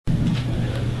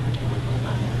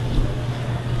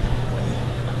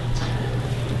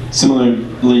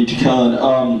Similarly to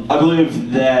Kellen, I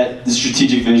believe that the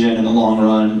strategic vision and the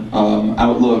long-run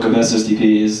outlook of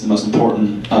SSDP is the most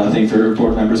important thing for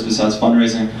board members besides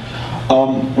fundraising.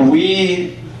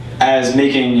 We, as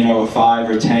making a 5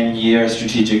 or 10-year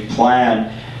strategic plan,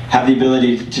 have the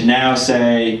ability to now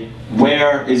say,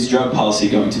 where is drug policy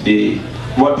going to be?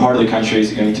 What part of the country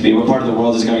is it going to be? What part of the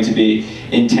world is it going to be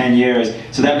in 10 years?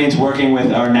 So that means working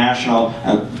with our national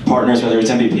partners, whether it's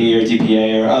MVP or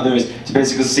DPA or others, to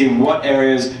basically see what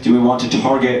areas do we want to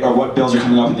target or what bills are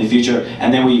coming up in the future,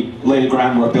 and then we lay the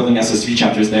groundwork building SSDP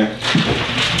chapters there.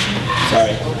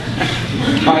 Sorry.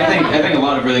 I think a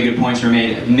lot of really good points were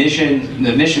made.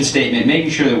 The mission statement, making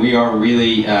sure that we are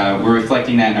really we're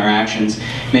reflecting that in our actions,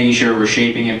 making sure we're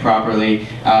shaping it properly.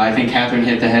 I think Catherine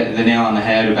hit the nail on the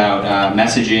head about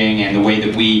messaging and the way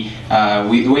that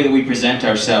we present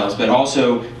ourselves, but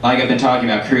also, like I've been talking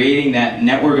about, creating that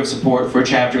network of support for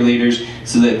chapter leaders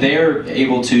so that they're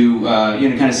able to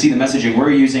kind of see the messaging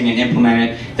we're using and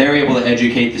implement it. They're able to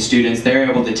educate the students. They're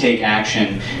able to take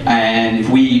action, and if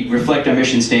we reflect our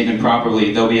mission statement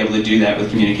properly, they'll be able to do that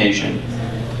with communication.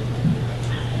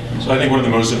 So I think one of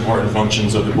the most important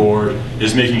functions of the board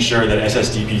is making sure that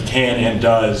SSDP can and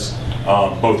does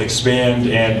both expand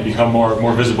and become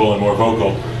more visible and more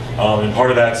vocal. And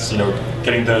part of that's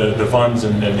getting the funds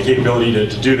and the capability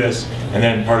to do this, and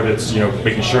then part of it's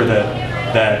making sure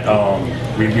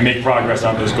that we make progress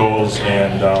on those goals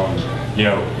and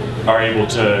are able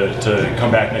to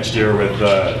come back next year with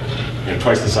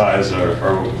twice the size or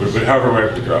however we're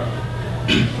able to grow.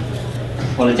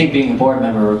 Well, I think being a board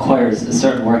member requires a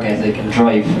certain work ethic and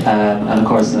drive, and of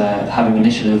course having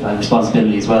initiative and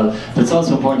responsibility as well. But it's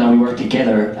also important that we work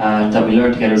together and that we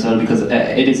learn together as well, because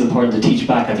it is important to teach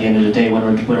back at the end of the day when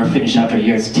we're finished after a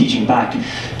year. It's teaching back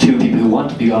to people who want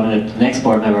to be on the next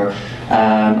board member.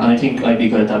 And I think I'd be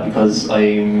good at that because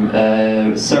I'm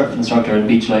a surf instructor and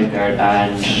beach lifeguard,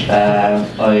 and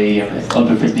I am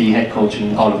Ultimate Frisbee head coach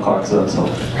in all of Cork as well. So.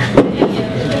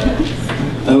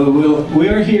 Well, we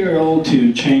are here all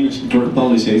to change drug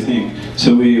policy, I think.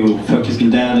 So we will focus on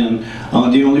that, and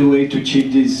the only way to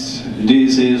achieve this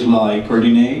is like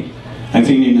coordinate. I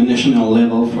think in a national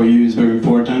level for you is very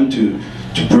important to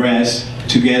press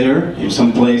together in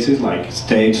some places like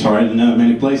states or I don't know,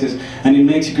 many places, and in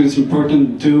Mexico it's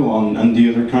important too on the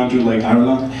other countries like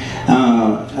Ireland,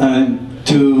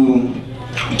 to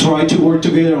try to work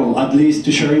together, or at least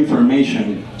to share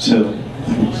information. So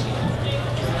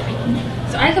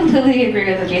I completely agree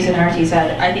with what Jason and RT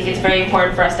said. I think it's very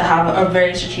important for us to have a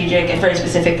very strategic and very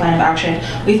specific plan of action.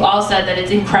 We've all said that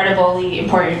it's incredibly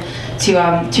important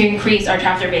to increase our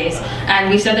chapter base, and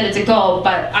we've said that it's a goal,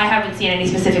 but I haven't seen any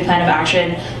specific plan of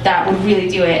action that would really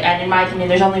do it. And in my opinion,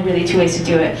 there's only really 2 ways to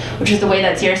do it, which is the way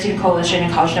that Sierra Student Coalition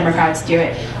and College Democrats do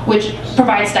it, which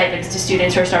provides stipends to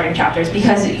students who are starting chapters,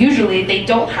 because usually they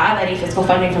don't have any fiscal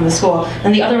funding from the school.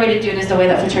 And the other way to do it is the way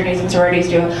that fraternities and sororities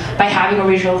do it, by having a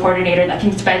regional coordinator that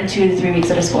can spend 2 to 3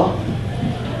 weeks at a school.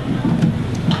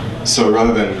 So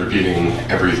rather than repeating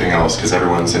everything else, because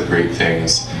everyone said great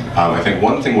things, I think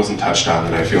one thing wasn't touched on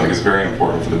that I feel like is very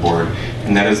important for the board,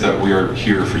 and that is that we are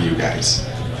here for you guys.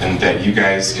 And that you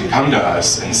guys can come to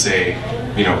us and say,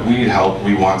 we need help,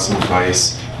 we want some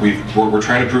advice, we're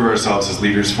trying to prove ourselves as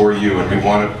leaders for you, and we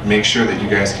want to make sure that you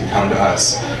guys can come to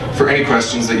us for any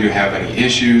questions that you have, any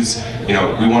issues. We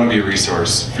want to be a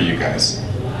resource for you guys.